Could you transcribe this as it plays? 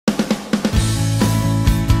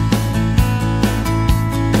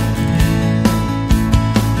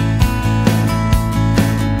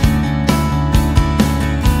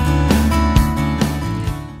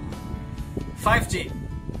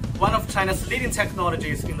China's leading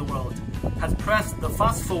technologies in the world, has pressed the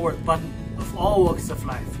fast-forward button of all walks of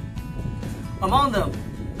life. Among them,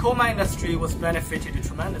 coal mine industry was benefited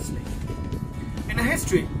tremendously. In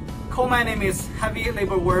history, coal mining is heavy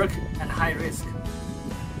labor work and high risk.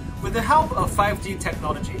 With the help of 5G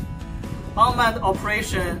technology, unmanned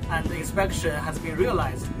operation and inspection has been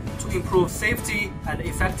realized to improve safety and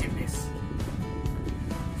effectiveness.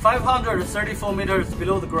 534 meters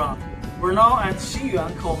below the ground, we're now at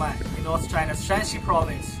Xinyuan coal mine in North China's Shanxi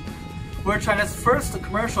Province, where China's first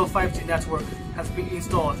commercial 5G network has been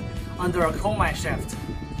installed under a coal mine shaft.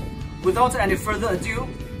 Without any further ado,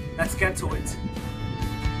 let's get to it.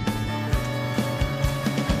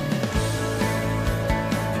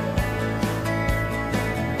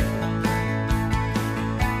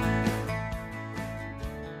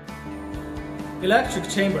 Electric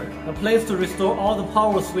chamber, a place to restore all the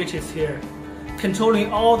power switches here,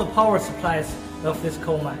 controlling all the power supplies of this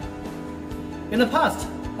coal mine. In the past,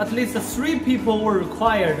 at least 3 people were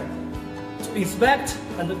required to inspect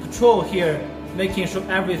and patrol here, making sure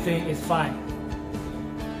everything is fine.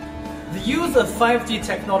 The use of 5G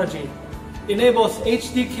technology enables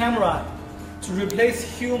HD camera to replace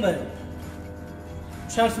human,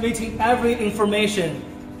 transmitting every information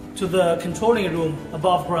to the controlling room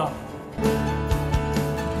above ground.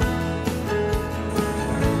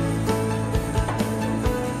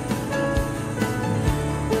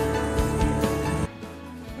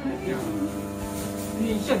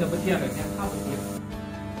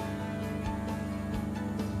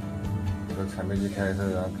这个产品机开始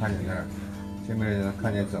看见那儿，这边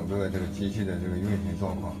看见整个这个机器的这个运行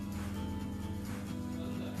状况。